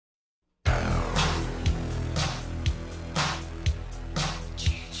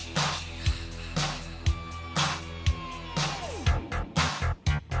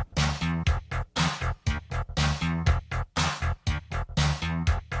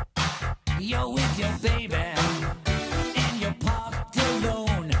You're with your baby, and you're parked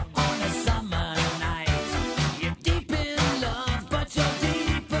alone on a summer night. You're deep in love, but you're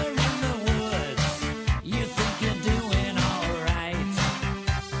deeper in the woods. You think you're doing alright.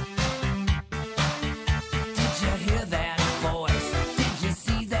 Did you hear that voice? Did you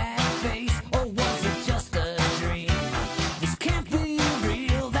see that face? Or was it just a dream? This can't be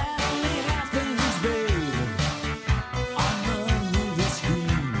real, that only happens, babe, on the movie screen.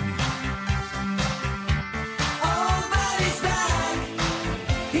 Oh, but he's back.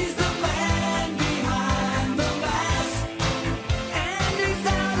 He's the man behind the mask, and he's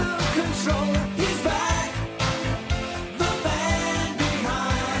out of control. He's back. The man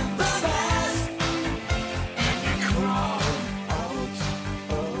behind the mask, and he crawled out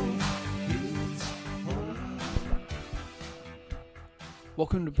of his hole.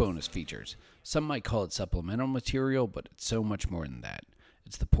 Welcome to Bonus Features. Some might call it supplemental material, but it's so much more than that.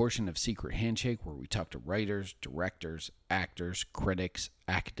 It's the portion of Secret Handshake where we talk to writers, directors, actors, critics,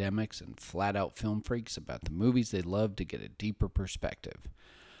 academics, and flat-out film freaks about the movies they love to get a deeper perspective.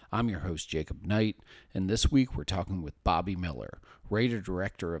 I'm your host, Jacob Knight, and this week we're talking with Bobby Miller,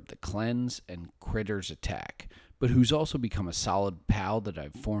 writer-director of The Cleanse and Critters Attack, but who's also become a solid pal that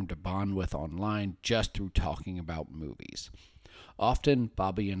I've formed a bond with online just through talking about movies. Often,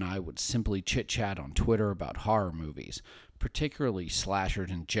 Bobby and I would simply chit-chat on Twitter about horror movies, particularly slashers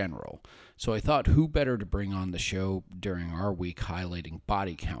in general, so I thought who better to bring on the show during our week highlighting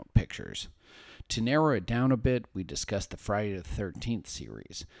body count pictures. To narrow it down a bit, we discussed the Friday the 13th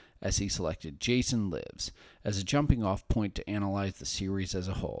series, as he selected Jason Lives as a jumping-off point to analyze the series as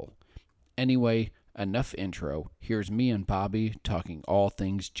a whole. Anyway, enough intro. Here's me and Bobby talking all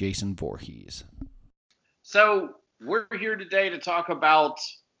things Jason Voorhees. So we're here today to talk about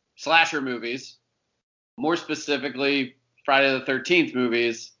slasher movies, more specifically Friday the 13th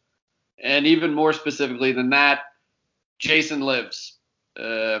movies, and even more specifically than that, Jason Lives,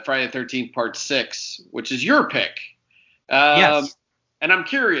 Friday the 13th Part 6, which is your pick. Yes. And I'm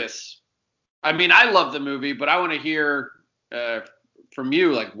curious. I mean, I love the movie, but I want to hear from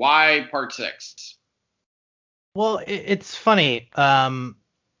you, like, why Part 6? Well, it's funny.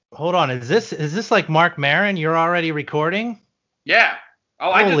 Hold on. Is this like Mark Maron? You're already recording? Yeah. Oh,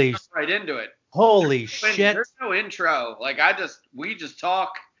 I Holy- just jumped right into it. Holy shit. There's no intro. Like, we just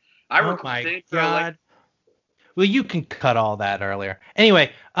talk. I Oh record my the intro. God. Well, you can cut all that earlier.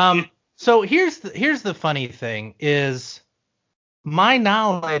 Anyway, so here's the funny thing is my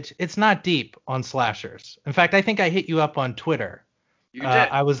knowledge, it's not deep on slashers. In fact, I think I hit you up on Twitter. You did.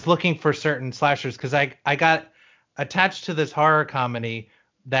 I was looking for certain slashers because I got attached to this horror comedy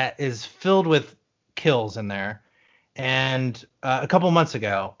that is filled with kills in there, and a couple months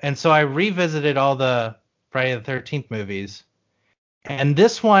ago, and so I revisited all the Friday the 13th movies, and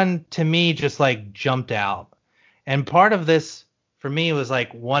this one to me just like jumped out, and part of this for me was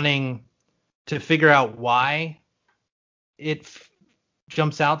like wanting to figure out why it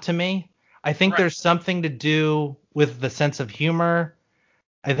jumps out to me. I think Right. there's something to do with the sense of humor.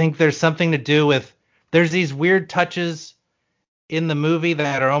 I think there's something to do with there's these weird touches in the movie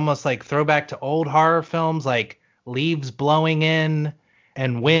that are almost like throwback to old horror films, like leaves blowing in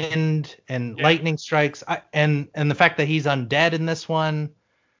and wind and lightning strikes, and the fact that he's undead in this one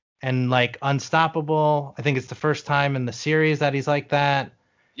and like unstoppable. I think it's the first time in the series that he's like that.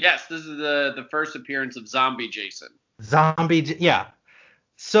 Yes, this is the first appearance of Zombie Jason. Yeah.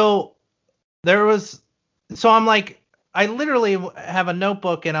 So I'm like, I literally have a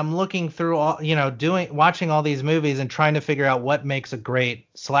notebook and I'm looking through all, watching all these movies and trying to figure out what makes a great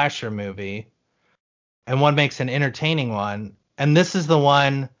slasher movie and what makes an entertaining one. And this is the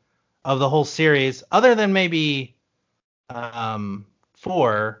one of the whole series, other than maybe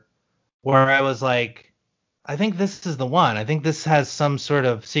 4, where I was like, I think this is the one. I think this has some sort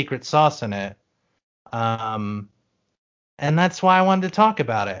of secret sauce in it. And that's why I wanted to talk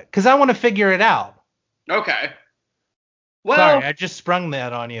about it, because I want to figure it out. Okay. Well, Sorry, I just sprung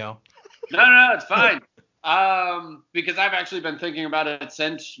that on you. no, it's fine. Because I've actually been thinking about it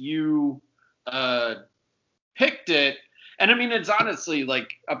since you picked it. And I mean, it's honestly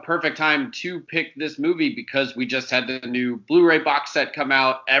like a perfect time to pick this movie because we just had the new Blu-ray box set come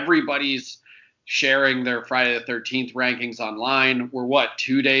out. Everybody's sharing their Friday the 13th rankings online. We're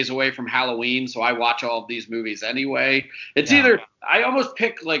 2 days away from Halloween, so I watch all of these movies anyway. It's either I almost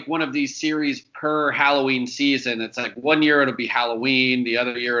pick like one of these series per Halloween season. It's like one year it'll be Halloween, the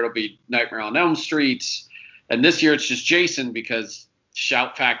other year it'll be Nightmare on Elm Street, and this year it's just Jason because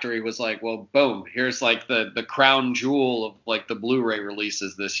Shout Factory was like, well, boom, here's like the crown jewel of like the Blu-ray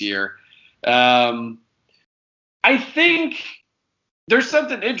releases this year. I think there's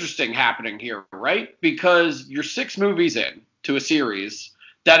something interesting happening here, right? Because you're 6 movies in to a series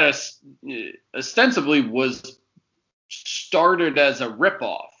that ostensibly was started as a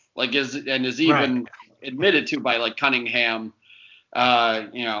ripoff, like is even admitted to by like Cunningham,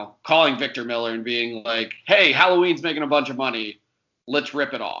 calling Victor Miller and being like, "Hey, Halloween's making a bunch of money, let's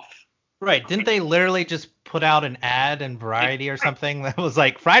rip it off." Right. Didn't they literally just put out an ad in Variety or something that was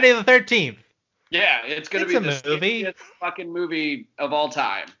like Friday the 13th? Yeah, it's gonna It's be a the movie. scariest fucking movie of all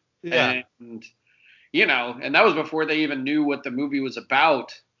time, Yeah. and and that was before they even knew what the movie was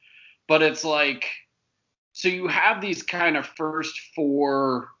about. But it's like, so you have these kind of first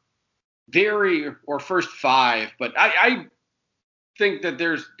four, or first five, but I think that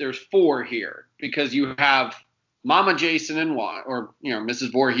there's four here because you have Mama Jason in one, or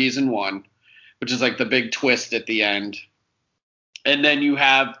Mrs. Voorhees in one, which is like the big twist at the end. And then you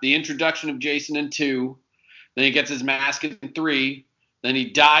have the introduction of Jason in 2. Then he gets his mask in 3. Then he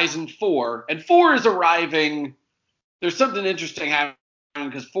dies in 4. And 4 is arriving. There's something interesting happening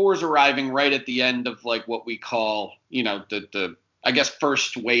because 4 is arriving right at the end of like what we call, the I guess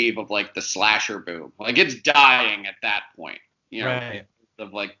first wave of like the slasher boom. Like it's dying at that point, Right.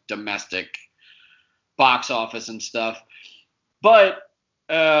 of like domestic box office and stuff. But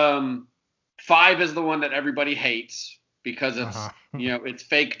 5 is the one that everybody hates because it's it's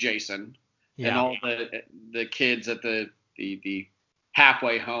fake Jason and all the kids at the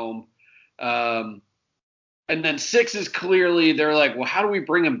halfway home. And then 6 is clearly they're like, well, how do we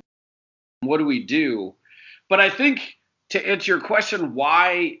bring him? What do we do? But I think to answer your question,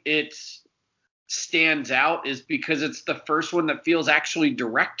 why it stands out is because it's the first one that feels actually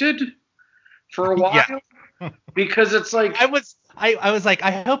directed for a while. Yeah. Because it's like I was like,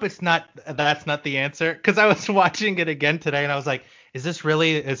 I hope that's not the answer, because I was watching it again today and I was like, is this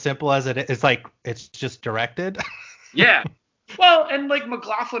really as simple as it is? It's like it's just directed. Yeah. Well, and like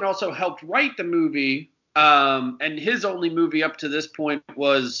McLaughlin also helped write the movie, and his only movie up to this point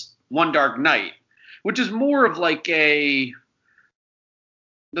was One Dark Night, which is more of like a,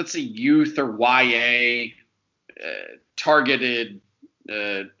 let's say, youth or YA targeted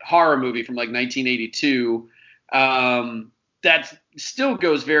horror movie from like 1982. That still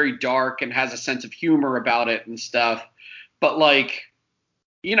goes very dark and has a sense of humor about it and stuff. But like,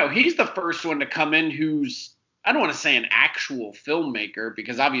 he's the first one to come in who's, I don't want to say an actual filmmaker,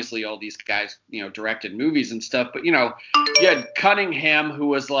 because obviously all these guys, directed movies and stuff. But, you had Cunningham, who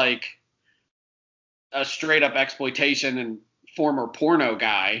was like a straight up exploitation and former porno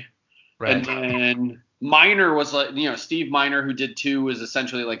guy. Right. And then Miner was like, Steve Miner, who did 2, was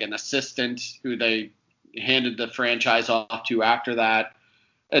essentially like an assistant who they handed the franchise off to after that.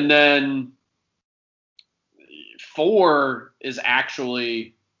 And then 4 is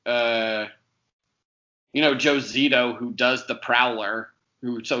actually, Joe Zito, who does The Prowler,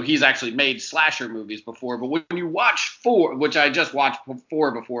 so he's actually made slasher movies before. But when you watch 4, which I just watched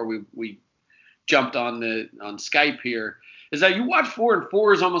 4 before we jumped on Skype here, is that you watch 4, and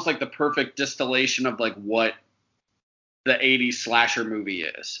 4 is almost like the perfect distillation of like what the 80s slasher movie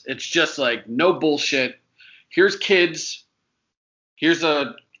is. It's just like no bullshit. Here's kids. Here's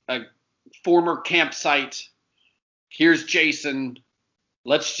a former campsite. Here's Jason.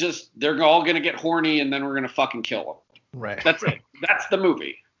 They're all going to get horny and then we're going to fucking kill them. Right. That's it. That's the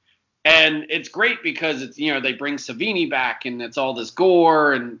movie. And it's great because it's, they bring Savini back and it's all this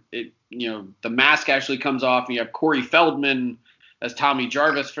gore and it, the mask actually comes off and you have Corey Feldman as Tommy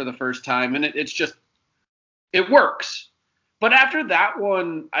Jarvis for the first time. And it's just, it works. But after that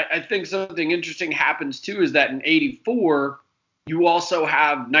one, I think something interesting happens too, is that in 84, you also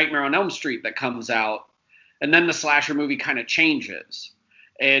have Nightmare on Elm Street that comes out. And then the slasher movie kind of changes.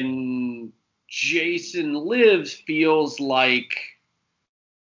 And Jason Lives feels like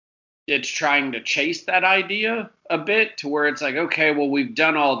it's trying to chase that idea a bit, to where it's like, okay, well, we've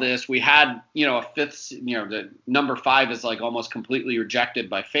done all this. We had, a fifth, the number 5 is like almost completely rejected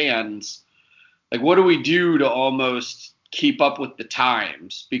by fans. Like, what do we do to almost keep up with the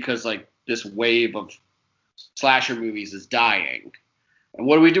times? Because like this wave of slasher movies is dying. And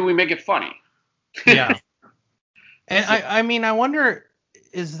what do? We make it funny. Yeah. And so, I mean, I wonder,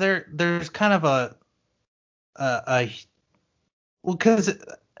 is there's kind of well, because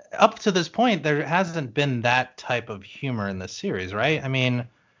up to this point, there hasn't been that type of humor in this series, right? I mean,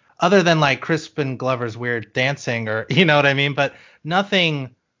 other than like Crispin Glover's weird dancing, or you know what I mean, but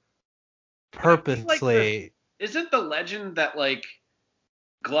nothing purposely. Like isn't the legend that like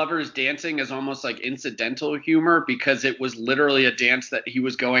Glover's dancing is almost like incidental humor, because it was literally a dance that he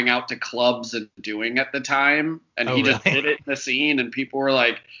was going out to clubs and doing at the time, and he just did it in the scene, and people were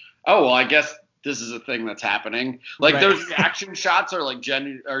like, oh, well, I guess this is a thing that's happening. Like Right. those reaction shots are like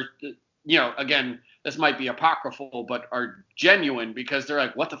again, this might be apocryphal, but are genuine because they're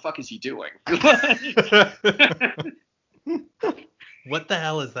like, what the fuck is he doing? What the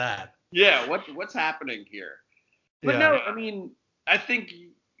hell is that? Yeah, what's happening here? But Yeah. no, I mean, I think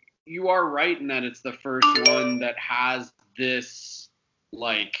you are right in that it's the first one that has this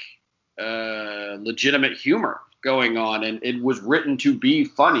like legitimate humor going on, and it was written to be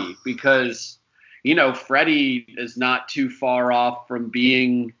funny because Freddy is not too far off from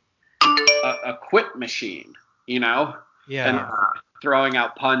being a quip machine, Yeah. and throwing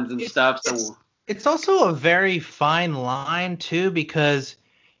out puns and stuff. So It's also a very fine line too, because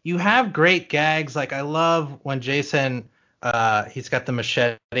you have great gags. Like I love when Jason, he's got the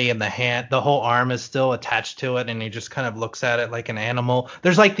machete and the whole arm is still attached to it, and he just kind of looks at it like an animal.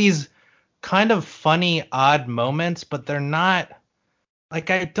 There's like these kind of funny, odd moments, but they're not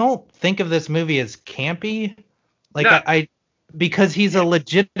like, I don't think of this movie as campy. Like No. I because he's a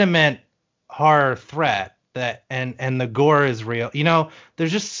legitimate horror threat that and the gore is real.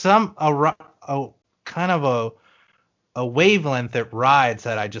 There's just a kind of a wavelength it rides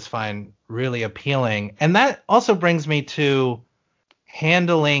that I just find really appealing. And that also brings me to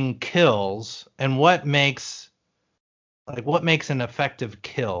handling kills and what makes an effective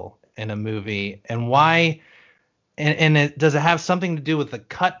kill in a movie, and why, and does it have something to do with the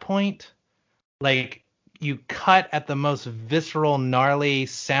cut point? Like you cut at the most visceral, gnarly,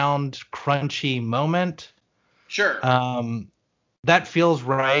 sound crunchy moment. sure. That feels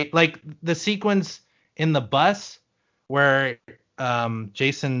right. Like the sequence in the bus where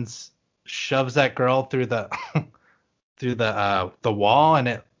Jason's shoves that girl through the through the wall,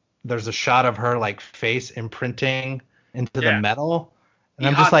 and there's a shot of her like face imprinting into the metal, and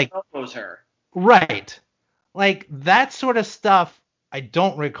I'm just like, was her. right, like that sort of stuff I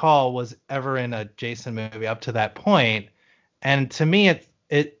don't recall was ever in a Jason movie up to that point. And to me it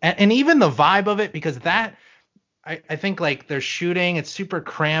and even the vibe of it, because that I think like they're shooting, it's super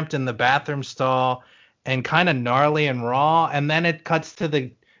cramped in the bathroom stall and kind of gnarly and raw, and then it cuts to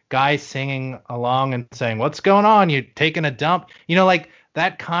the guy singing along and saying, "What's going on? You taking a dump?" Like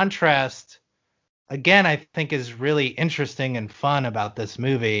that contrast again, I think is really interesting and fun about this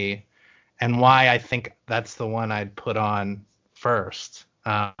movie, and why I think that's the one I'd put on first.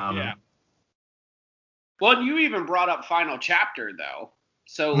 Yeah. Well, and you even brought up Final Chapter though,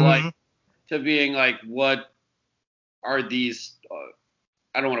 so Mhm. like to being like, what are these?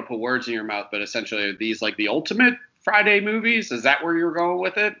 I don't want to put words in your mouth, but essentially, are these like the ultimate Friday movies? Is that where you're going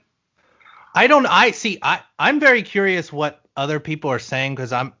with it? I'm very curious what other people are saying,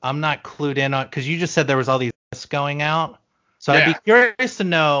 because I'm not clued in on, because you just said there was all these lists going out. So I'd be curious to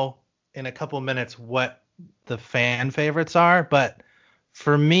know in a couple minutes what the fan favorites are. But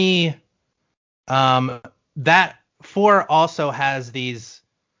for me, that 4 also has these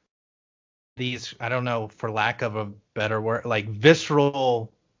I don't know, for lack of a better word, like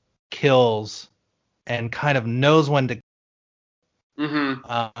visceral kills, and kind of knows when to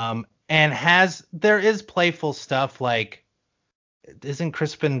Mm-hmm. and there is playful stuff, like doesn't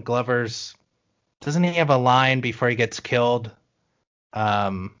he have a line before he gets killed?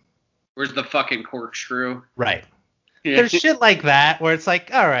 Where's the fucking corkscrew? Right. Yeah. There's shit like that where it's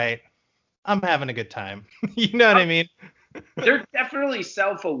like, all right, I'm having a good time. You know what I mean? They're definitely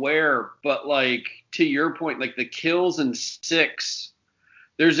self-aware, but like to your point, like the kills in 6,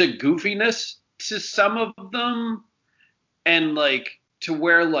 there's a goofiness to some of them, and like to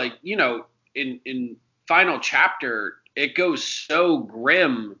where like in Final Chapter it goes so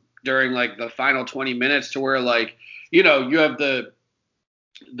grim during like the final 20 minutes to where like you have the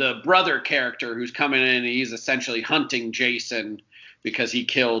brother character who's coming in and he's essentially hunting Jason because he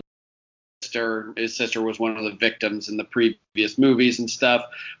killed his sister was one of the victims in the previous movies and stuff.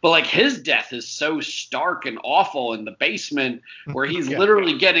 But like his death is so stark and awful in the basement where he's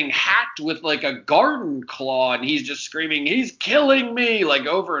literally getting hacked with like a garden claw, and he's just screaming, "He's killing me!" like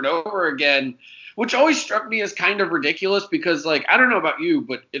over and over again, which always struck me as kind of ridiculous because like, I don't know about you,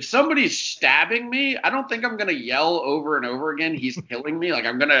 but if somebody's stabbing me, I don't think I'm going to yell over and over again, "He's killing me." Like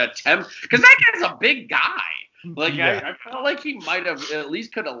I'm going to attempt, because that guy's a big guy. Like I felt like he might have at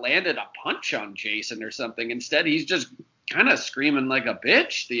least could have landed a punch on Jason or something. Instead, he's just kind of screaming like a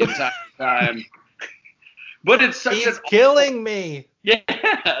bitch the entire time. But it's such He's killing me. Yeah,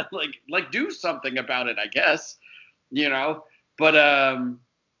 like do something about it, I guess. But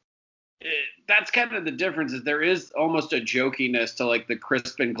that's kind of the difference. Is there is almost a jokiness to like the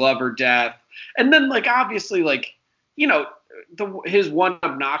Crispin Glover death, and then like obviously like his one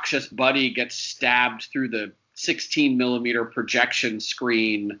obnoxious buddy gets stabbed through the 16 millimeter projection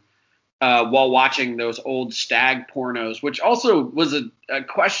screen while watching those old stag pornos, which also was a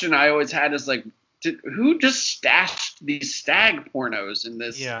question I always had is like, who just stashed these stag pornos in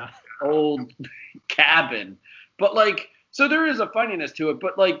this old cabin? But like, so there is a funniness to it,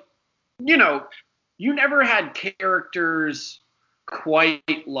 but like, you know, you never had characters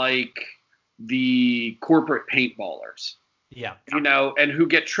quite like the corporate paintballers. Yeah. You know, and who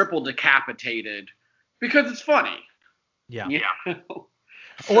get triple decapitated because it's funny. Yeah. Yeah.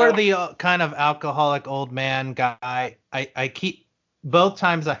 Or the kind of alcoholic old man guy. I keep both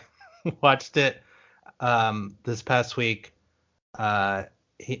times I watched it this past week.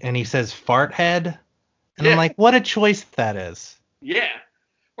 He says fart head, and I'm like, what a choice that is. Yeah.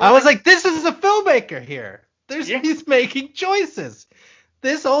 Or I was like, this is a filmmaker here. He's making choices.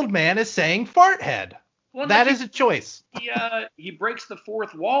 This old man is saying fart head. Well, that is a choice. He breaks the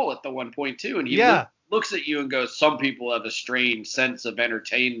fourth wall at the one point too, and he looks at you and goes, "Some people have a strange sense of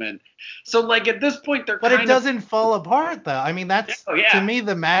entertainment." So like at this point, but it doesn't fall apart though. I mean, that's to me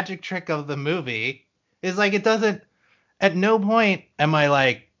the magic trick of the movie is like it doesn't. At no point am I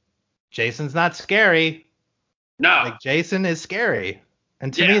like, Jason's not scary. No, like Jason is scary,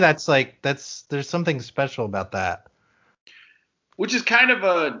 and to me that's there's something special about that. Which is kind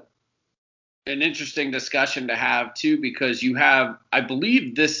of an interesting discussion to have too, because you have, I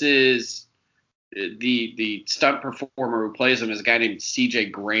believe this is the stunt performer who plays him is a guy named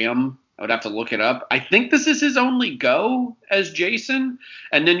CJ Graham. I would have to look it up. I think this is his only go as Jason.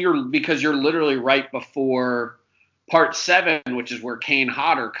 And then because you're literally right before part 7, which is where Kane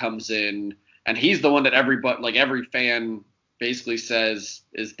Hodder comes in, and he's the one that every fan basically says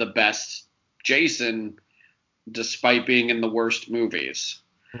is the best Jason, despite being in the worst movies.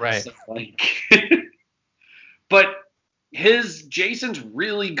 Right. So, but his Jason's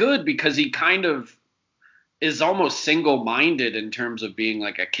really good because he kind of is almost single-minded in terms of being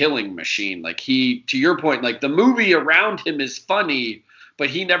like a killing machine. Like to your point, like the movie around him is funny, but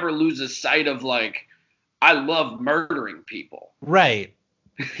he never loses sight of like, I love murdering people. Right.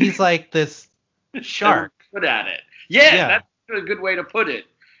 He's like this shark. Good at it. Yeah, that's a good way to put it.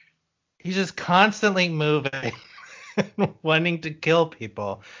 He's just constantly moving. Wanting to kill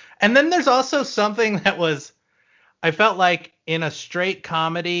people. And then there's also something that I felt like in a straight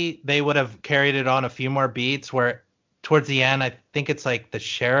comedy they would have carried it on a few more beats, where towards the end I think it's like the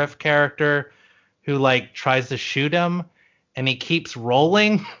sheriff character who like tries to shoot him and he keeps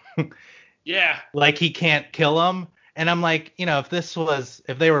rolling. Yeah. Like he can't kill him. And I'm like,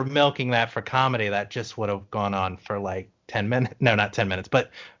 if they were milking that for comedy, that just would have gone on for like 10 minutes. No, not 10 minutes,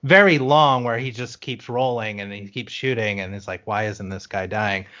 but very long, where he just keeps rolling and he keeps shooting. And it's like, why isn't this guy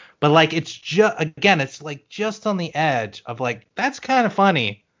dying? But like, it's it's like just on the edge of like, that's kind of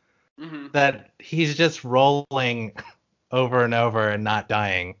funny that he's just rolling over and over and not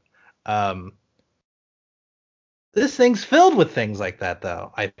dying. This thing's filled with things like that,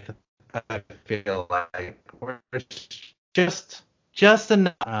 though. I feel like we're just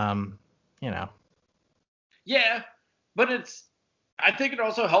enough, Yeah, but I think it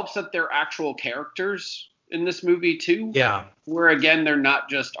also helps that they're actual characters in this movie too. Yeah. Where again, they're not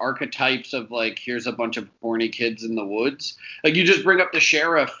just archetypes of like, here's a bunch of horny kids in the woods. Like you just bring up the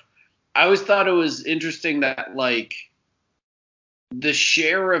sheriff. I always thought it was interesting that like the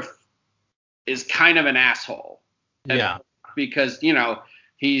sheriff is kind of an asshole. Yeah. Because,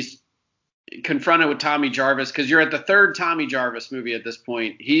 he's confronted with Tommy Jarvis, because you're at the third Tommy Jarvis movie at this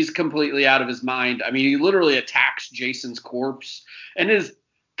point. He's completely out of his mind. I mean, he literally attacks Jason's corpse and is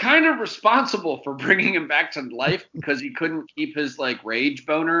kind of responsible for bringing him back to life because he couldn't keep his like rage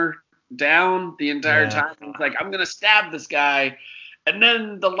boner down the entire time. He's like, I'm going to stab this guy and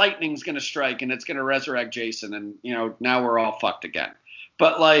then the lightning's going to strike and it's going to resurrect Jason. And, now we're all fucked again.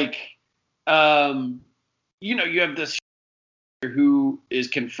 But like, you have this who is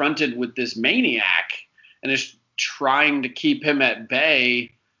confronted with this maniac and is trying to keep him at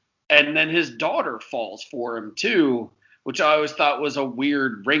bay. And then his daughter falls for him too, which I always thought was a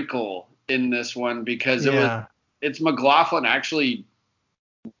weird wrinkle in this one, because it's McLaughlin actually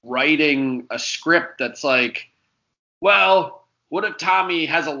writing a script that's like, well, what if Tommy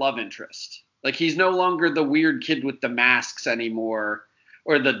has a love interest? Like he's no longer the weird kid with the masks anymore,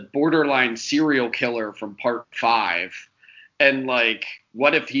 or the borderline serial killer from part 5. And like,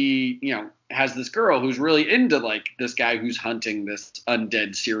 what if he, has this girl who's really into like this guy who's hunting this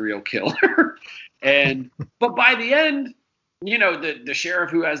undead serial killer. But by the end, the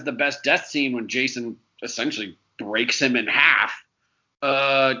sheriff who has the best death scene when Jason essentially breaks him in half,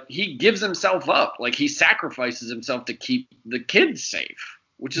 he gives himself up. Like he sacrifices himself to keep the kids safe,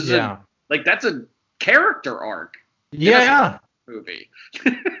 which is that's a character arc. Yeah. Movie.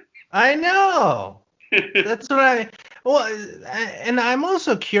 I know. That's what I. Well, and I'm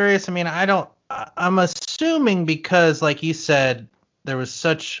also curious. I mean, I'm assuming because, like you said, there was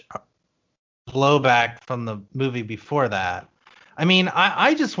such blowback from the movie before that. I mean,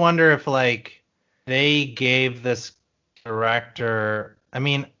 I just wonder if like they gave this director. I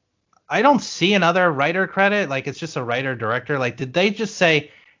mean, I don't see another writer credit. Like it's just a writer director. Like, did they just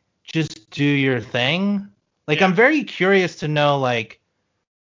say, just do your thing? Like, Yeah. I'm very curious to know like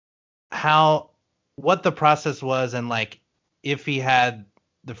how what the process was and like if he had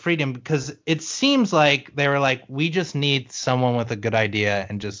the freedom because it seems like they were like we just need someone with a good idea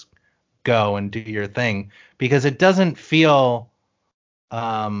and just go and do your thing because it doesn't feel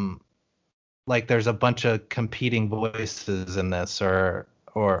um like there's a bunch of competing voices in this or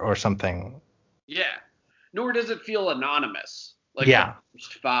something. Yeah. Nor does it feel anonymous like the Yeah.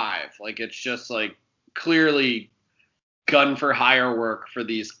 first five. Like it's just like clearly gun for hire work for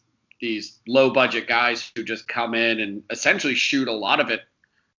these low budget guys who just come in and essentially shoot a lot of it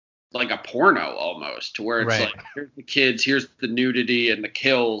like a porno almost, to where it's Right. like here's the kids, here's the nudity and the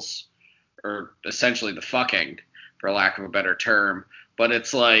kills, or essentially the fucking, for lack of a better term. But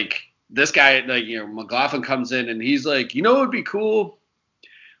it's like this guy, like McLaughlin comes in and he's like, it would be cool.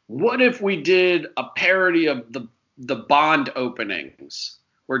 What if we did a parody of the Bond openings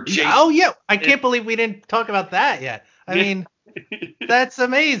where Jason? Oh yeah, I can't believe we didn't talk about that yet. I mean, that's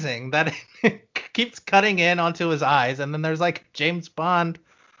amazing that it keeps cutting in onto his eyes and then there's like James Bond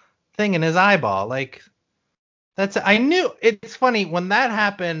thing in his eyeball. Like I knew it's funny when that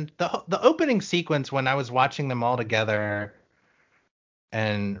happened. The opening sequence when I was watching them all together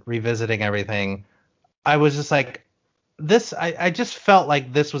and revisiting everything, I was just like, this. I just felt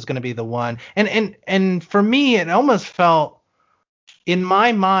like this was going to be the one. And for me, it almost felt in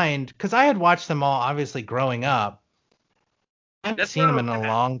my mind because I had watched them all obviously growing up. I haven't That's seen what I them was in a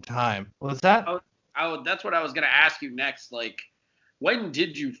gonna. long time. Was that? That's what I was gonna ask you next. Like, when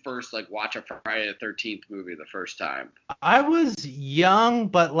did you first like watch a Friday the 13th movie the first time? I was young,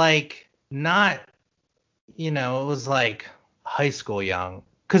 but like not, it was like high school young.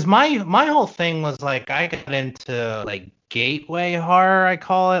 Cause my whole thing was like I got into like gateway horror, I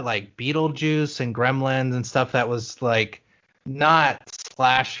call it, like Beetlejuice and Gremlins and stuff that was like not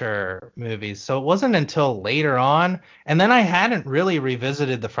slasher movies. So it wasn't until later on, and then I hadn't really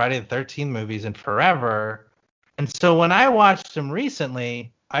revisited the Friday the 13th movies in forever. And so when I watched them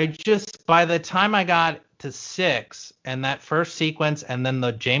recently, I just by the time I got to 6 and that first sequence and then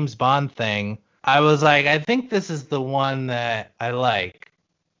the James Bond thing, I was like, I think this is the one that I like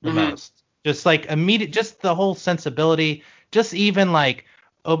the Mm-hmm. most. Just like immediate, just the whole sensibility, just even like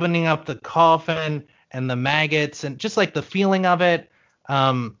opening up the coffin and the maggots and just like the feeling of it.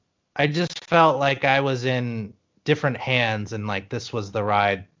 I just felt like I was in different hands and like this was the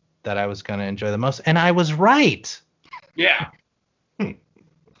ride that I was going to enjoy the most. And I was right. Yeah.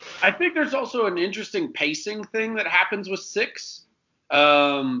 I think there's also an interesting pacing thing that happens with 6,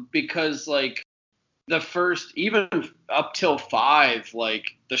 because like the first, even up till 5,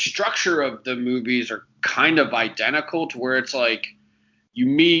 like the structure of the movies are kind of identical, to where it's like you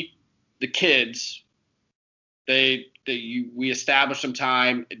meet the kids, we establish some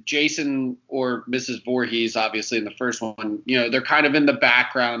time. Jason or Mrs. Voorhees, obviously in the first one, they're kind of in the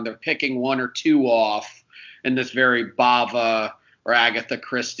background. They're picking one or two off in this very Bava or Agatha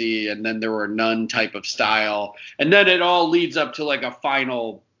Christie, and then there were nun type of style, and then it all leads up to like a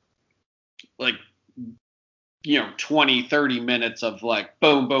final, like 20, 30 minutes of like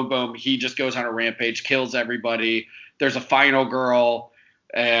boom, boom, boom. He just goes on a rampage, kills everybody. There's a final girl,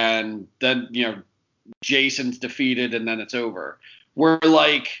 and then Jason's defeated, and then it's over. Where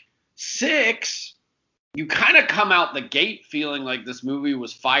like 6, you kind of come out the gate feeling like this movie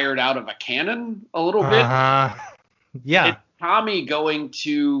was fired out of a cannon a little bit. Yeah. It's Tommy going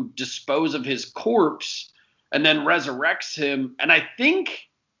to dispose of his corpse and then resurrects him. And I think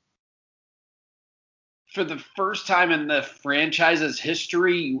for the first time in the franchise's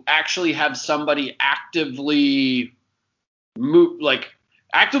history, you actually have somebody actively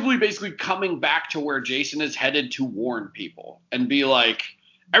actively basically coming back to where Jason is headed to warn people and be like,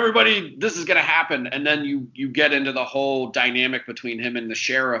 everybody, this is going to happen. And then you get into the whole dynamic between him and the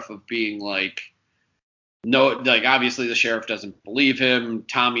sheriff of being like, no, like obviously the sheriff doesn't believe him.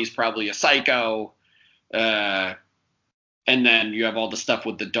 Tommy's probably a psycho. And then you have all the stuff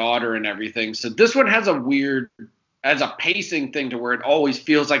with the daughter and everything. So this one has a pacing thing to where it always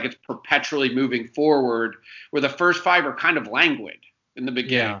feels like it's perpetually moving forward, where the first 5 are kind of languid in the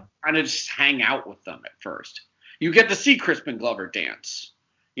beginning. Yeah. Kind of just hang out with them at first. You get to see Crispin Glover dance,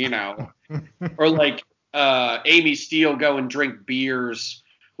 or like Amy Steele go and drink beers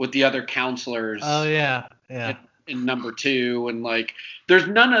with the other counselors. Oh yeah. In number 2, and like there's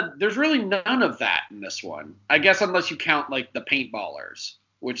really none of that in this one. I guess unless you count like the paintballers,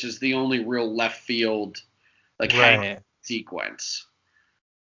 which is the only real left field like hang sequence.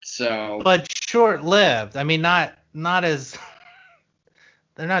 So, but short-lived. I mean, not as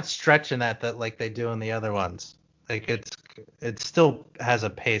they're not stretching that like they do in the other ones. Like it still has a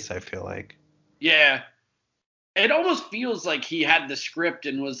pace, I feel like. Yeah. It almost feels like he had the script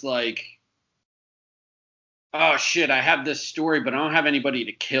and was like, oh shit, I have this story, but I don't have anybody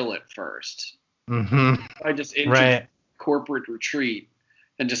to kill it first. Mm-hmm. I just enter corporate retreat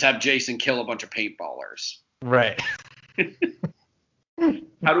and just have Jason kill a bunch of paintballers. Right.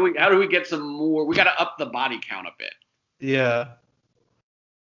 How do we get some more? We got to up the body count a bit. Yeah.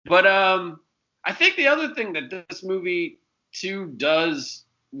 But I think the other thing that this movie too does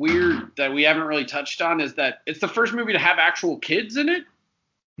weird that we haven't really touched on is that it's the first movie to have actual kids in it.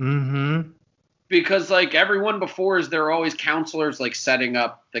 Mm-hmm. Because like everyone before is there are always counselors like setting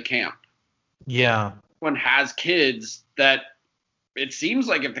up the camp. Yeah. Everyone has kids that it seems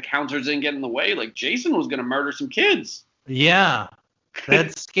like if the counselors didn't get in the way, like Jason was going to murder some kids. Yeah.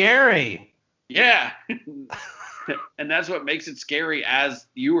 That's scary. Yeah. And that's what makes it scary, as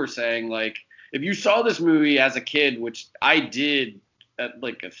you were saying. Like, if you saw this movie as a kid, which I did at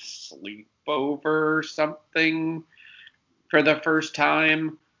like a sleepover or something for the first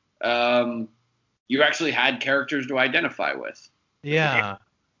time, you actually had characters to identify with. Yeah.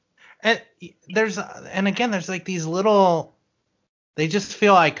 And again, there's like these little, they just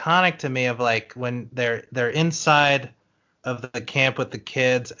feel iconic to me of like when they're inside of the camp with the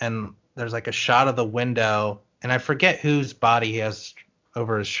kids and there's like a shot of the window and I forget whose body he has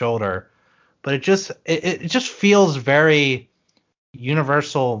over his shoulder, but it just feels very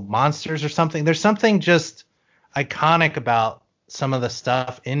Universal Monsters or something. There's something just iconic about some of the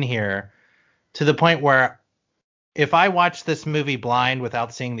stuff in here to the point where if I watched this movie blind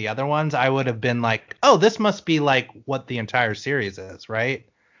without seeing the other ones, I would have been like, oh, this must be like what the entire series is, right?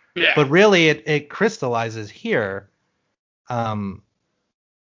 Yeah. But really it crystallizes here.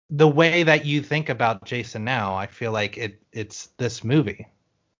 The way that you think about Jason now, I feel like it's this movie.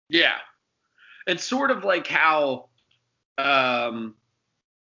 Yeah. It's sort of like how, to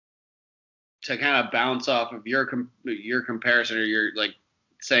kind of bounce off of your comparison, or your like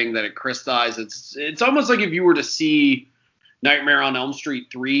saying that it crystallizes, it's almost like if you were to see Nightmare on Elm Street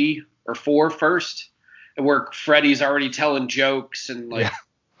 3 or 4 first, where Freddy's already telling jokes and like,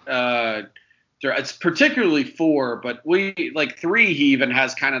 it's particularly 4, but like 3, he even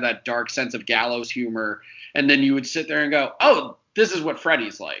has kind of that dark sense of gallows humor. And then you would sit there and go, oh, this is what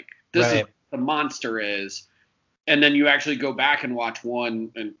Freddy's like. This is what the monster is. And then you actually go back and watch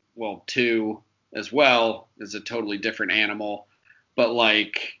 1 and 2 as well, is a totally different animal. But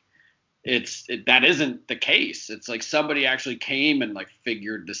like that isn't the case. It's like somebody actually came and like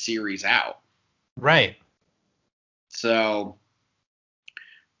figured the series out. Right. So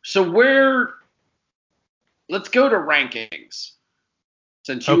let's go to rankings.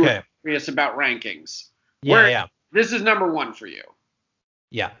 Since you were curious about rankings. Yeah. This is number 1 for you.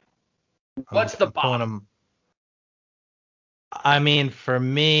 Yeah. What's the bottom? I mean, for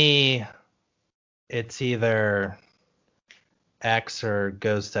me, it's either X or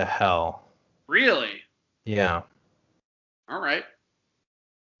Goes to Hell. Really? Yeah. All right.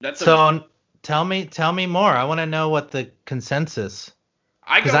 Tell me more. I want to know what the consensus.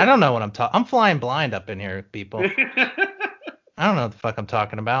 Because I don't know what I'm talking. I'm flying blind up in here, people. I don't know what the fuck I'm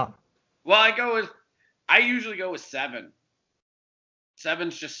talking about. Well, I usually go with 7.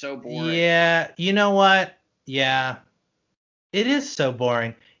 7's just so boring. Yeah. You know what? Yeah. It is so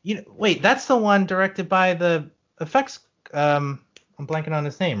boring. Wait, that's the one directed by the effects. I'm blanking on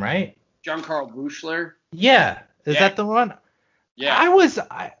his name, right? Jean-Carl Buchler. Yeah. Is that the one? Yeah. I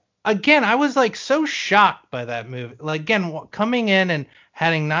was like so shocked by that movie. Like again, coming in and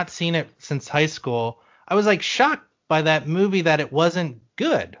having not seen it since high school, I was like shocked by that movie that it wasn't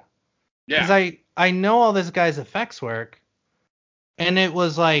good. Yeah. Because I know all this guy's effects work, and it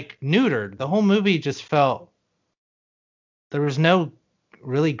was like neutered. The whole movie just felt there was no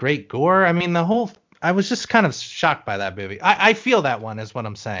really great gore. I mean, I was just kind of shocked by that movie. I feel that one is what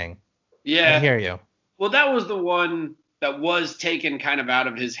I'm saying. Yeah. I hear you. Well, that was the one that was taken kind of out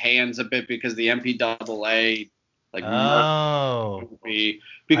of his hands a bit because the MPAA movie.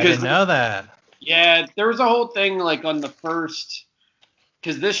 Because I didn't know that. Yeah, there was a whole thing like on the first,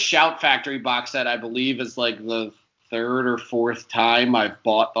 because this Shout Factory box set I believe is like the 3rd or 4th time I've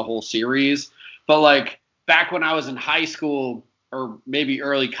bought the whole series. But like back when I was in high school or maybe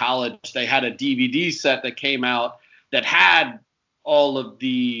early college, they had a DVD set that came out that had all of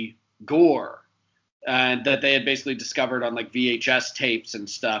the gore and that they had basically discovered on like VHS tapes and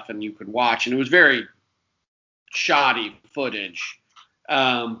stuff, and you could watch, and it was very shoddy footage.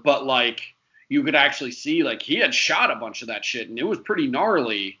 But like you could actually see like he had shot a bunch of that shit, and it was pretty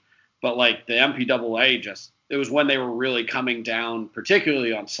gnarly. But like the MPAA just, it was when they were really coming down,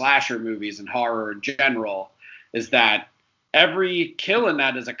 particularly on slasher movies and horror in general, is that every kill in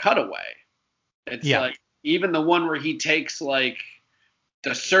that is a cutaway. It's like even the one where he takes like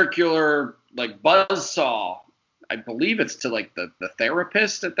the circular like buzzsaw, I believe it's to like the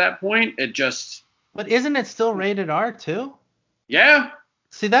therapist at that point. It just. But isn't it still rated R too? Yeah.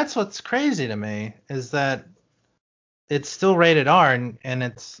 See, that's what's crazy to me is that it's still rated R and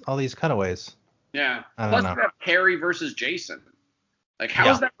it's all these cutaways. Yeah. I don't Plus know. you have Carrie versus Jason. Like, how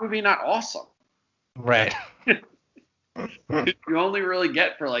is that movie not awesome? Right. You only really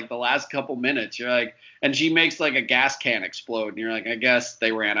get for like the last couple minutes. You're like, and she makes like a gas can explode, and you're like, I guess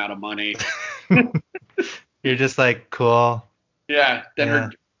they ran out of money. You're just like, cool. Yeah. Then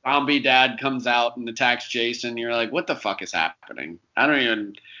her zombie dad comes out and attacks Jason. You're like, what the fuck is happening?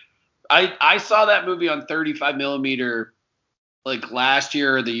 I saw that movie on 35 millimeter like last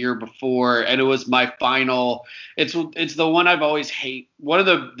year or the year before, and it was my final. It's the one I've always one of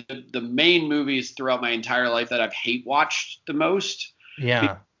the main movies throughout my entire life that I've hate watched the most.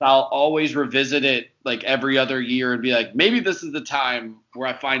 Yeah. I'll always revisit it like every other year and be like, maybe this is the time where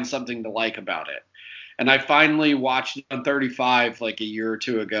I find something to like about it. And I finally watched it on 35 like a year or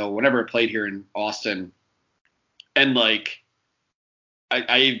two ago, whenever it played here in Austin. And like,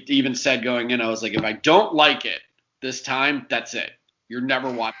 I even said going in, I was like, if I don't like it this time, that's it. You're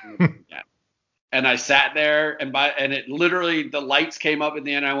never watching it again. And I sat there and it literally, the lights came up at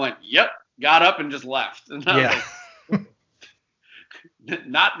the end. I went, yep, got up and just left. And I was like,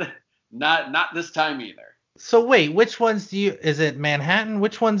 not this time either. So wait, which ones is it Manhattan?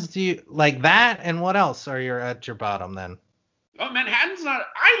 Which ones do you like that? And what else are you at your bottom then? Oh, Manhattan's not,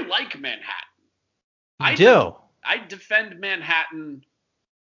 I like Manhattan. I do. I defend Manhattan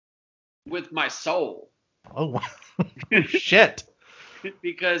with my soul. Oh, shit.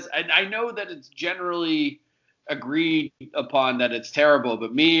 Because I know that it's generally agreed upon that it's terrible,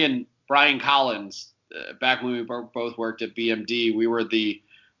 but me and Brian Collins, back when we both worked at BMD, we were the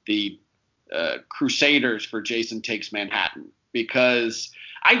crusaders for Jason Takes Manhattan, because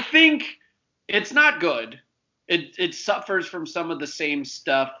I think it's not good. It suffers from some of the same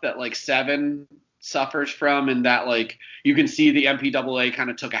stuff that like Seven suffers from, and that like you can see the MPAA kind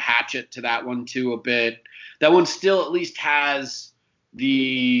of took a hatchet to that one too a bit. That one still at least has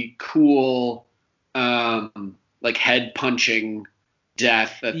the cool like head punching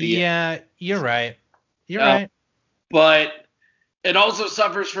death at the end. Yeah, you're right. You're right. But it also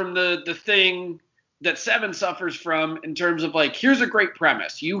suffers from the thing that Seven suffers from in terms of like, here's a great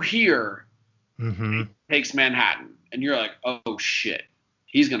premise. You hear Takes Manhattan, and you're like, oh shit,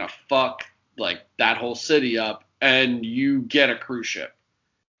 he's gonna fuck like that whole city up, and you get a cruise ship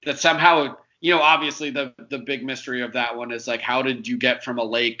that somehow, you know, obviously the big mystery of that one is like, how did you get from a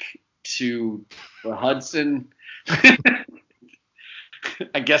lake to the Hudson?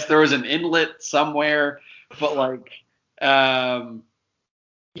 I guess there was an inlet somewhere, but like,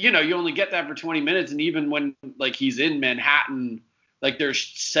 you know, you only get that for 20 minutes. And even when like he's in Manhattan, like there's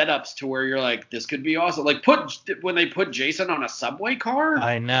setups to where you're like, this could be awesome. Like when they put Jason on a subway car.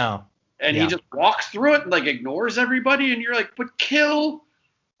 I know. And he just walks through it and like ignores everybody. And you're like, but kill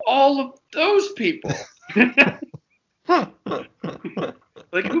all of those people.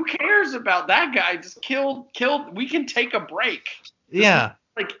 Like, who cares about that guy? Just kill. We can take a break. Yeah.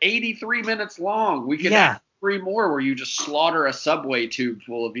 Like 83 minutes long. We could have 3 more where you just slaughter a subway tube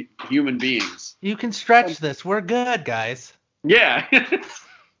full of human beings. You can stretch this. We're good, guys. Yeah.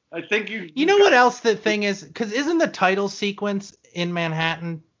 I think You know what else the thing is? Because isn't the title sequence in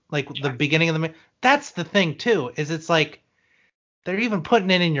Manhattan like the beginning of the that's the thing too, is it's like they're even putting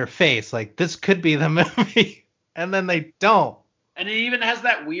it in your face like this could be the movie, and then they don't. And it even has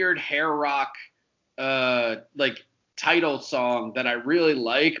that weird hair rock like title song that I really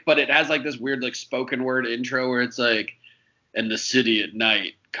like, but it has like this weird like spoken word intro where it's like, and the city at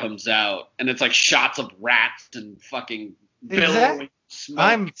night comes out, and it's like shots of rats and fucking billowing smoke.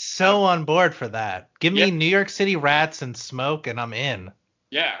 I'm so on board for that. Give me New York City rats and smoke and I'm in.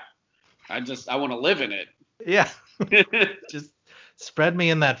 Yeah. I want to live in it. Yeah. Just spread me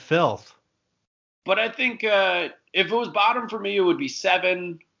in that filth. But I think if it was bottom for me, it would be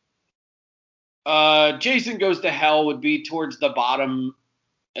 7. Jason Goes to Hell would be towards the bottom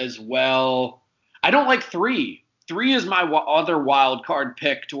as well. I don't like 3. 3 is my other wild card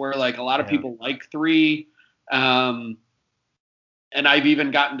pick, to where like a lot of people like 3. and I've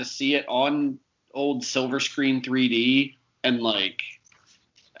even gotten to see it on old silver screen 3D, and like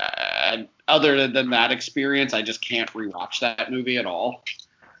other than that experience, I just can't rewatch that movie at all.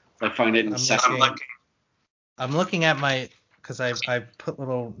 I find it incessant. I'm looking at my, because I put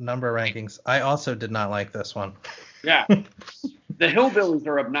little number rankings. I also did not like this one. Yeah, the hillbillies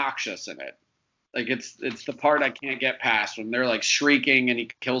are obnoxious in it. Like it's the part I can't get past when they're like shrieking and he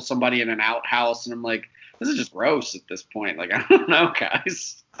kills somebody in an outhouse, and I'm like, this is just gross at this point. Like, I don't know,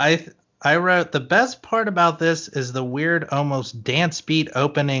 guys. I wrote, the best part about this is the weird, almost dance beat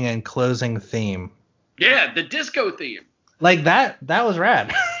opening and closing theme. Yeah, the disco theme. Like that was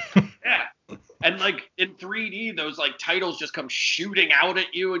rad. Yeah. And like in 3D, those like titles just come shooting out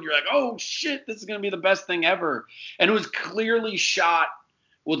at you, and you're like, oh shit, this is gonna be the best thing ever. And it was clearly shot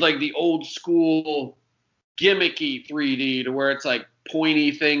with like the old school gimmicky 3D, to where it's like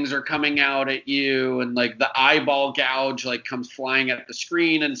pointy things are coming out at you, and like the eyeball gouge like comes flying at the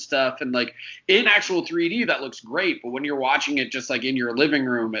screen and stuff. And like in actual 3D, that looks great, but when you're watching it just like in your living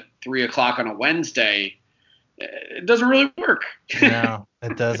room at 3:00 on a Wednesday, it doesn't really work. No,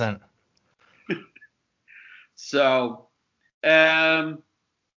 it doesn't. So, those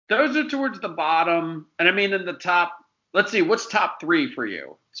are towards the bottom. And I mean, in the top, let's see, what's top 3 for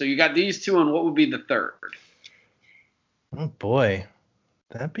you? So you got these two, and what would be the third? Oh boy,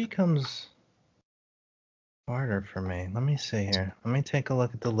 that becomes harder for me. Let me see here. Let me take a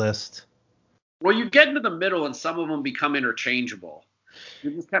look at the list. Well, you get into the middle, and some of them become interchangeable.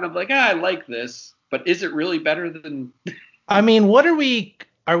 You're just kind of like, I like this, but is it really better than? I mean, what are we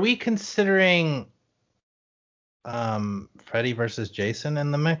considering Freddy versus Jason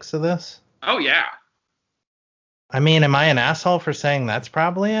in the mix of this? Oh yeah. I mean, am I an asshole for saying that's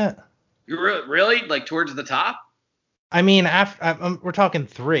probably it? You're really like towards the top? I mean, we're talking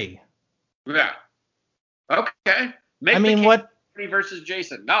 3. Yeah. Okay. I mean, what? Freddy versus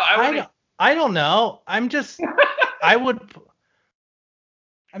Jason. No, I don't know. I'm just. I would.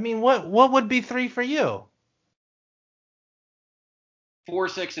 I mean, what would be 3 for you? 4,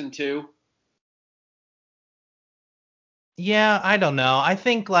 6, and 2. Yeah, I don't know. I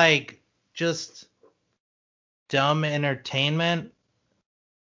think like just dumb entertainment.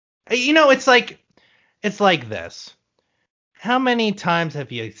 You know, it's like this. How many times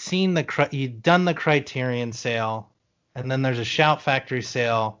have you seen you've done the Criterion sale, and then there's a Shout Factory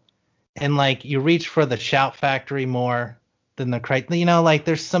sale, and like you reach for the Shout Factory more than the you know, like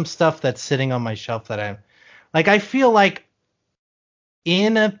there's some stuff that's sitting on my shelf that I feel like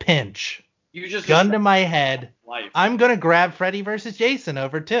in a pinch, You just gun to my head, life. I'm gonna grab Freddy versus Jason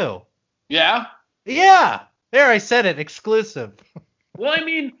over 2. Yeah. Yeah, there, I said it, exclusive. Well, I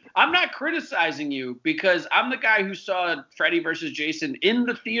mean, I'm not criticizing you, because I'm the guy who saw Freddy versus Jason in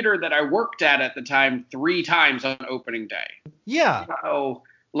the theater that I worked at the time 3 times on opening day. Yeah. So,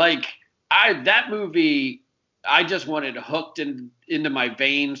 like, that movie, I just wanted hooked into my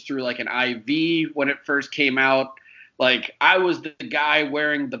veins through like an IV when it first came out. Like, I was the guy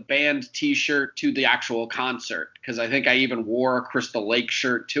wearing the band T-shirt to the actual concert, because I think I even wore a Crystal Lake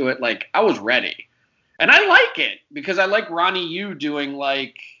shirt to it. Like, I was ready. And I like it, because I like Ronnie Yu doing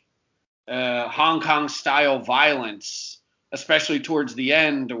like Hong Kong style violence, especially towards the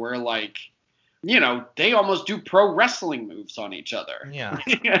end, where like, you know, they almost do pro wrestling moves on each other. Yeah.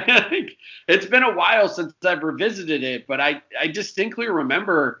 It's been a while since I've revisited it, but I distinctly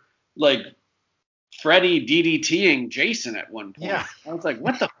remember like Freddy DDTing Jason at one point. Yeah. I was like,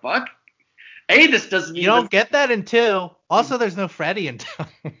 what the fuck? This doesn't You don't get that in 2. Also, there's no Freddy in 2.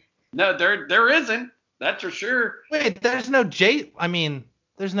 No, there isn't. That's for sure. Wait, there's no I mean,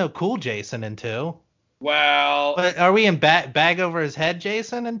 there's no cool Jason in 2. Well, But are we in bag over his head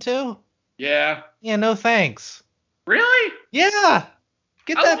Jason in 2? yeah. Yeah, no thanks. Really? Yeah.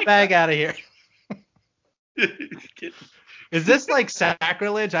 Get I that like bag out of here. Is this like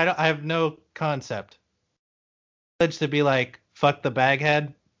sacrilege? I have no concept. To be like, fuck the bag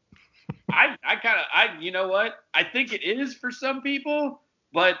head. You know what? I think it is for some people,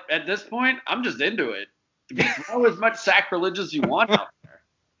 but at this point, I'm just into it. Throw as much sacrilege as you want out there.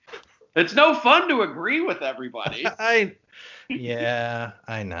 It's no fun to agree with everybody. Yeah,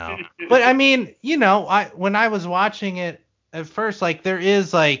 I know. But I mean, you know, when I was watching it at first, like there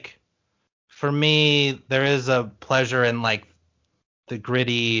is like, for me, there is a pleasure in like the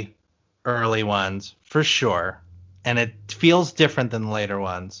gritty early ones for sure. And it feels different than the later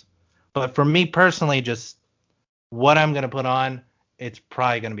ones. But for me personally, just what I'm going to put on, it's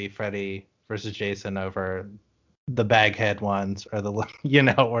probably going to be Freddy versus Jason over the baghead ones, or the, you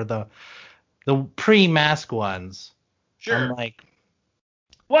know, or the pre-mask ones. Sure. I'm like,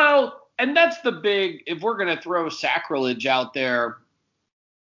 well, And that's the big, if we're going to throw sacrilege out there,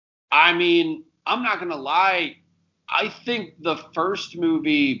 I mean, I'm not going to lie. I think the first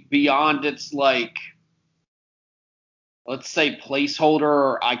movie, beyond its, like, let's say placeholder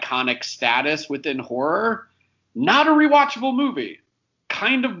or iconic status within horror, not a rewatchable movie.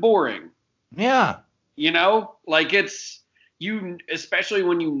 Kind of boring. Yeah. You know, like you, especially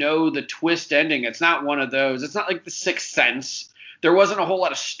when you know the twist ending, it's not one of those. It's not like The Sixth Sense. There wasn't a whole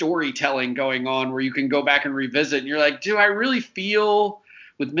lot of storytelling going on where you can go back and revisit and you're like, do I really feel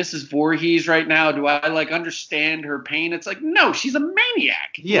with Mrs. Voorhees right now? Do I like understand her pain? It's like, no, she's a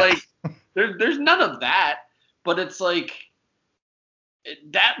maniac. Yeah. Like there's none of that, but it's like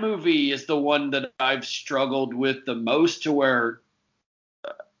that movie is the one that I've struggled with the most, to where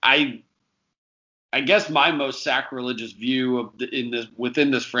I guess my most sacrilegious view of within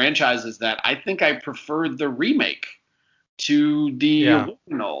this franchise is that I think I prefer the remake to the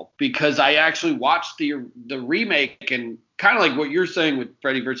original, because I actually watched the remake, and kind of like what you're saying with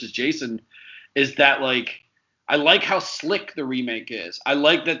Freddy versus Jason is that, like, I like how slick the remake is. I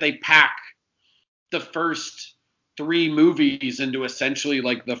like that they pack the first 3 movies into essentially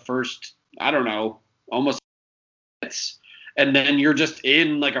like the first, I don't know, almost minutes. And then you're just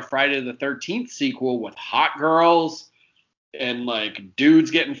in like a Friday the 13th sequel with hot girls and like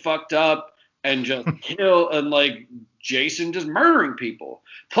dudes getting fucked up and just kill, and like Jason just murdering people.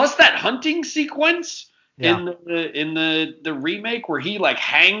 Plus that hunting sequence in the remake where he like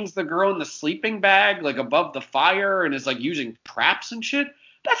hangs the girl in the sleeping bag like above the fire and is like using traps and shit.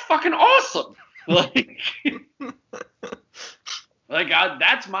 That's fucking awesome. Like,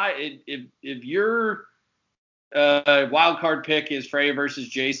 that's my, if your wild card pick is Freddy versus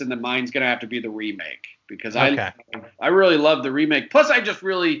Jason, then mine's gonna have to be the remake, because I really love the remake. Plus, I just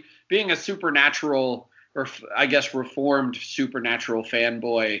really, being a supernatural, or I guess reformed supernatural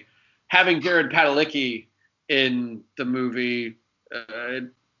fanboy, having Jared Padalecki in the movie,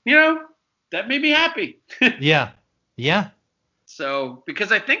 you know, that made me happy. Yeah. So,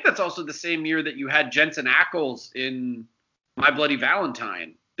 because I think that's also the same year that you had Jensen Ackles in My Bloody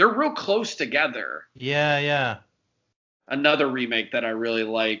Valentine. They're real close together. Yeah. Another remake that I really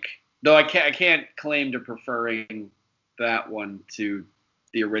like, though I can't claim to preferring that one to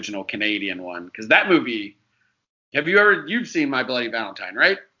the original Canadian one, because that movie. You've seen My Bloody Valentine,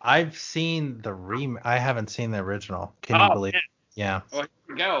 right? I've seen the remake. I haven't seen the original. Can you believe? Man. Yeah. Well,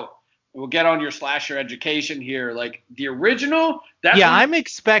 here we go. We'll get on your slasher education here. Like the original. I'm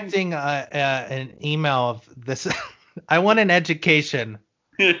expecting an email of this. I want an education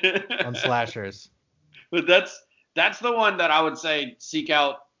on slashers. But that's the one that I would say seek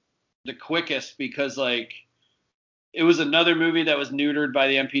out the quickest, because like it was another movie that was neutered by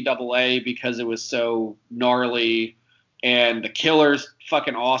the MPAA because it was so gnarly, and the killer's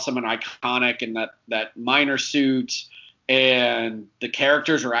fucking awesome and iconic, and that miner suit, and the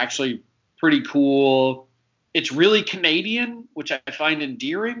characters are actually pretty cool. It's really Canadian, which I find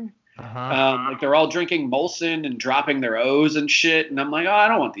endearing. Like they're all drinking Molson and dropping their O's and shit, and I'm like, oh, I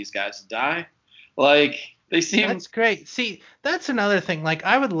don't want these guys to die. Like they seem. That's great. See, that's another thing. Like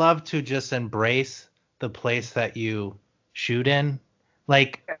I would love to just embrace the place that you shoot in.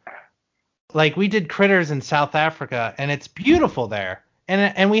 Like we did Critters in South Africa, and it's beautiful there.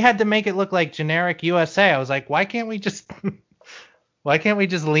 And we had to make it look like generic USA. I was like, why can't we just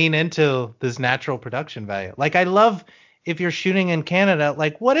lean into this natural production value? Like I love if you're shooting in Canada,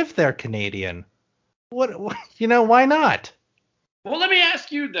 like what if they're Canadian? What why not? Well, let me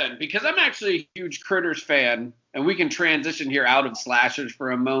ask you then, because I'm actually a huge Critters fan, and we can transition here out of slashers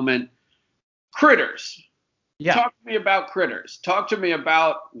for a moment. Critters. Yeah. Talk to me about Critters. Talk to me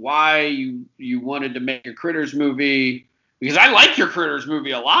about why you wanted to make a Critters movie, because I like your Critters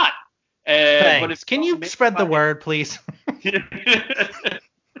movie a lot. Thanks. Can you spread the word, please? Can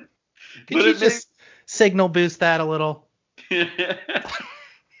you just signal boost that a little?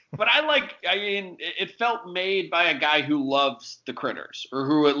 But it felt made by a guy who loves the Critters, or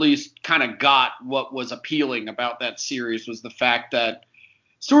who at least kind of got what was appealing about that series, was the fact that,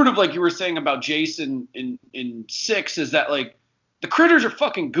 sort of like you were saying about Jason in 6, is that like the Critters are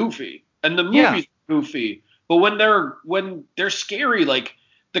fucking goofy and the movie's goofy, but when they're scary, like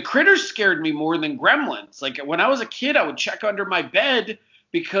the Critters scared me more than Gremlins. Like when I was a kid, I would check under my bed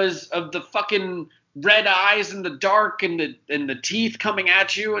because of the fucking red eyes in the dark and the teeth coming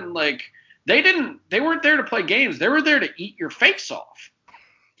at you, and like they weren't there to play games. They were there to eat your face off.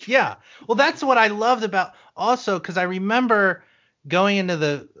 Yeah. Well, that's what I loved about, also because I remember going into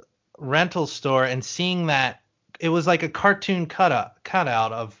the rental store and seeing that it was like a cartoon cutout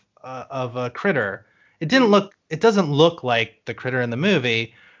of a critter. It doesn't look like the critter in the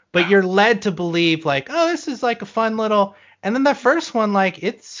movie, but you're led to believe like, oh, this is like a fun little. And then the first one, like,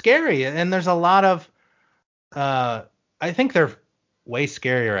 it's scary, and there's a lot of. I think they're way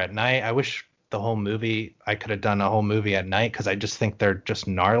scarier at night. I wish I could have done a whole movie at night because I just think they're just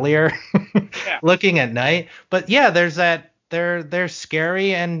gnarlier looking at night. But yeah, there's that. They're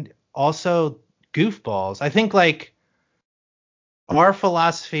scary and also goofballs. I think like our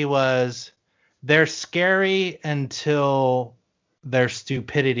philosophy was they're scary until their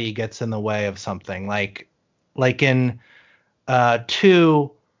stupidity gets in the way of something. Like in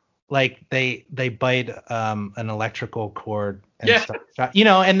 2, like they bite an electrical cord and stuff,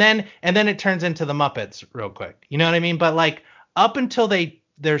 and then it turns into the Muppets real quick. You know what I mean? But like up until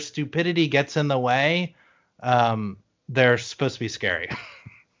their stupidity gets in the way, they're supposed to be scary.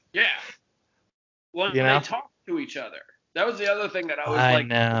 Yeah. When they talk to each other. That was the other thing that I was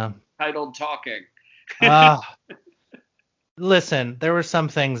know. Titled talking. Listen, there were some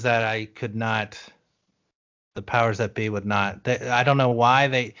things that I could not. The powers that be would not. I don't know why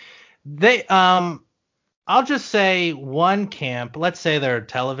they I'll just say one camp, let's say their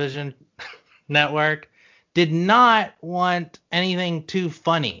television network, did not want anything too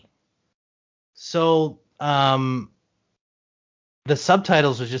funny. So the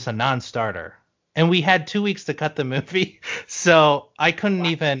subtitles was just a non-starter. And we had 2 weeks to cut the movie, so I couldn't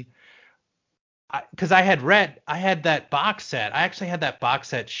even, because I had that box set. I actually had that box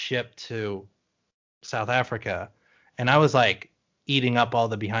set shipped to South Africa, and I was like eating up all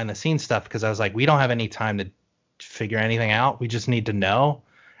the behind the scenes stuff because I was like, we don't have any time to figure anything out. We just need to know.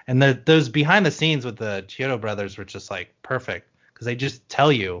 And those behind the scenes with the Chiodo brothers were just like perfect because they just tell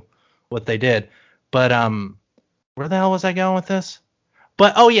you what they did. But where the hell was I going with this?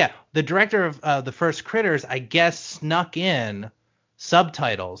 But oh yeah, the director of the first Critters, I guess, snuck in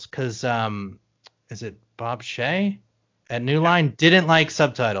subtitles because is it Bob Shea at New Line didn't like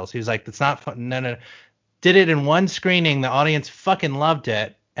subtitles. He was like, "That's not fun." No. Did it in one screening. The audience fucking loved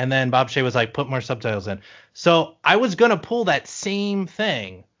it, and then Bob Shea was like, "Put more subtitles in." So I was gonna pull that same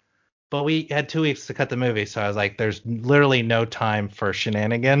thing, but we had 2 weeks to cut the movie, so I was like, "There's literally no time for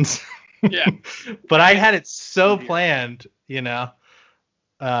shenanigans." Yeah. But I had it so planned,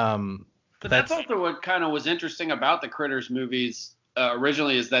 But that's also what kind of was interesting about the Critters movies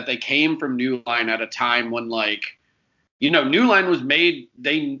originally, is that they came from New Line at a time when, like, New Line was made.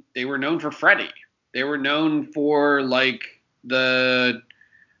 They were known for Freddy. They were known for like the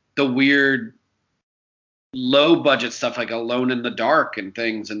weird low budget stuff like Alone in the Dark and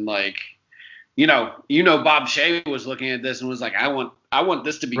things, and like Bob Shea was looking at this and was like, I want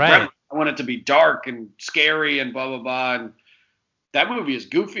this to be right. I want it to be dark and scary and blah blah blah, and that movie is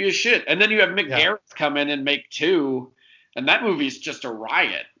goofy as shit. And then you have Mick Garris come in and make 2, and that movie's just a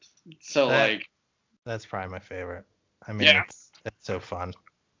riot. So that's probably my favorite. I mean, it's so fun.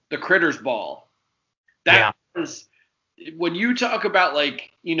 The Critters Ball. That was, when you talk about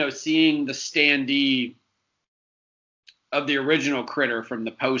like, seeing the standee of the original Critter from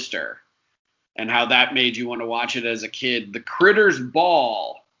the poster and how that made you want to watch it as a kid. The Critters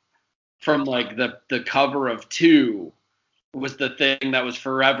Ball from like the cover of 2 was the thing that was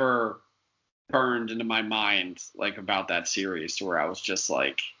forever burned into my mind, like, about that series, to where I was just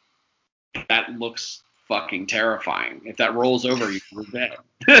like, that looks fucking terrifying. If that rolls over you, you're dead.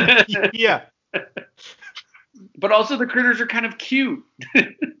 Yeah. But also the critters are kind of cute.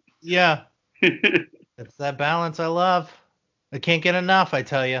 Yeah. It's that balance I love. I can't get enough, I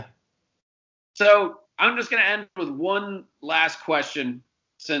tell you. So I'm just going to end with one last question,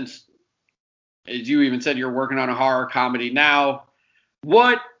 since, as you even said, you're working on a horror comedy now.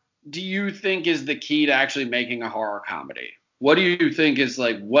 What do you think is the key to actually making a horror comedy? What do you think is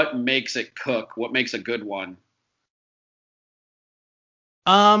like, what makes it cook? What makes a good one?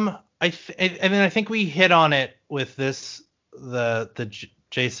 I think we hit on it with the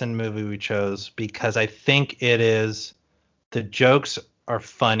Jason movie we chose, because I think the jokes are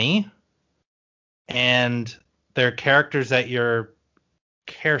funny and they're characters that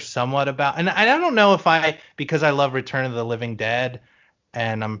care somewhat about. And I don't know if because I love Return of the Living Dead,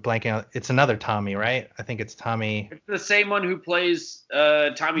 and I'm blanking on, it's another Tommy, right? I think it's Tommy. It's the same one who plays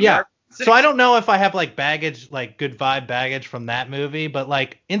Tommy. Yeah. So I don't know if I have like baggage, like good vibe baggage from that movie, but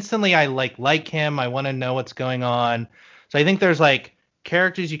like instantly I like him. I want to know what's going on. So I think there's like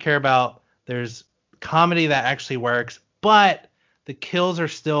characters you care about. There's comedy that actually works, but the kills are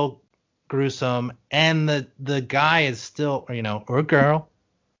still gruesome, and the guy is still, or girl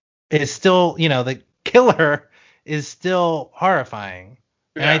is still, the killer is still horrifying.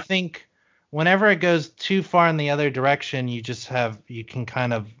 Yeah. And I think whenever it goes too far in the other direction, you can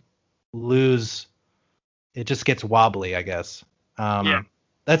kind of lose. It just gets wobbly, I guess.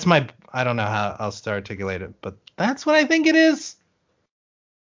 That's my. I don't know how else to articulate it, but that's what I think it is.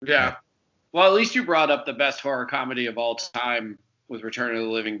 Yeah. Well, at least you brought up the best horror comedy of all time with Return of the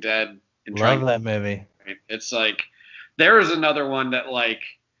Living Dead. And Love that movie. It's like there is another one that like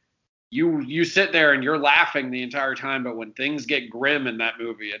you sit there and you're laughing the entire time, but when things get grim in that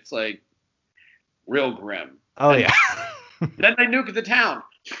movie, it's like real grim. Oh And yeah. then they nuke the town.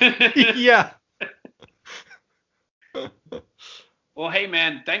 Yeah. Well, hey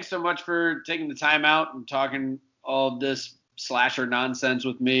man, thanks so much for taking the time out and talking all this slasher nonsense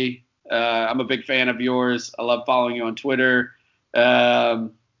with me. I'm a big fan of yours. I love following you on Twitter.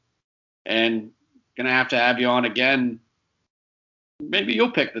 And gonna have to have you on again. Maybe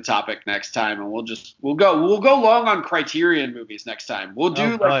you'll pick the topic next time, and we'll go long on Criterion movies next time. We'll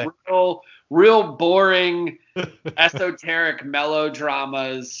do like real boring, esoteric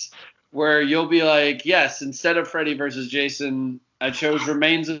melodramas where you'll be like, yes, instead of Freddy versus Jason, I chose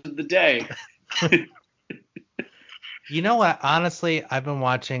Remains of the Day. You know what? Honestly, I've been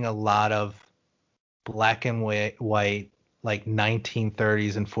watching a lot of black and white like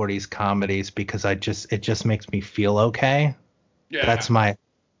 1930s and 40s comedies because it just makes me feel okay. Yeah. I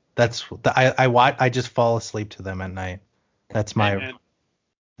just fall asleep to them at night. That's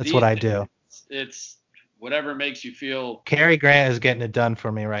what I do. It's whatever makes you feel. Cary Grant is getting it done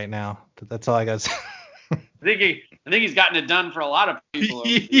for me right now. That's all I got to say. I think he's gotten it done for a lot of people.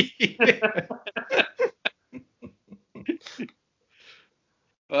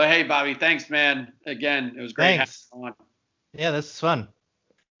 Well, hey, Bobby, thanks, man. Again, it was great having you on. Yeah, this is fun.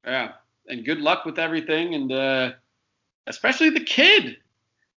 Yeah, and good luck with everything, and especially the kid.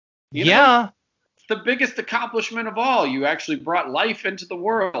 You know, it's the biggest accomplishment of all. You actually brought life into the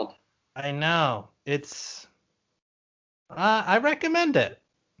world. I know. It's. I recommend it.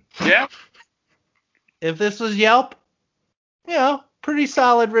 Yeah. If this was Yelp, pretty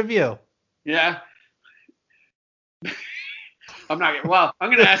solid review. Yeah. I'm going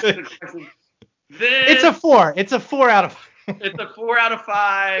to ask you the question. It's a 4. It's a 4 out of 5. It's a 4 out of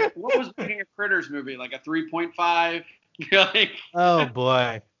 5. What was making a Critters movie? Like a 3.5? Oh,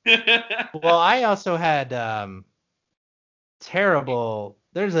 boy. Well, I also had terrible.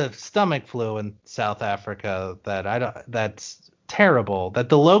 There's a stomach flu in South Africa that's terrible that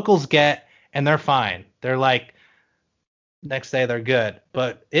the locals get and they're fine. They're like, next day they're good.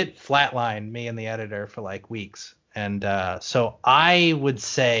 But it flatlined me and the editor for like weeks. And so I would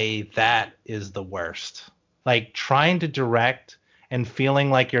say that is the worst. Like trying to direct and feeling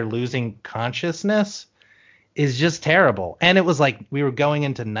like you're losing consciousness is just terrible. And it was like we were going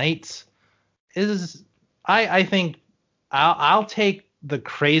into nights. I think I'll take the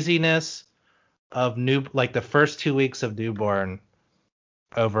craziness of the first 2 weeks of newborn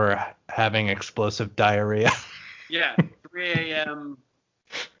over having explosive diarrhea. Yeah, 3 a.m.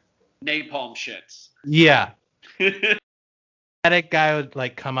 napalm shits. Yeah. That guy would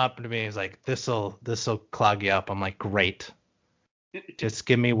like come up to me. He's like, "This'll clog you up." I'm like, "Great. Just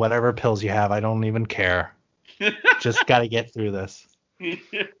give me whatever pills you have. I don't even care. Just got to get through this."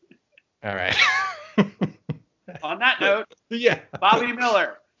 All right. On that note, yeah. Bobby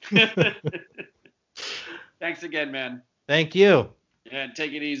Miller. Thanks again, man. Thank you. And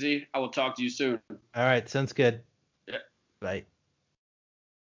take it easy. I will talk to you soon. All right. Sounds good. Yeah. Bye.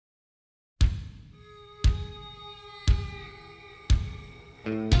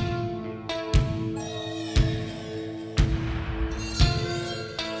 Mm-hmm.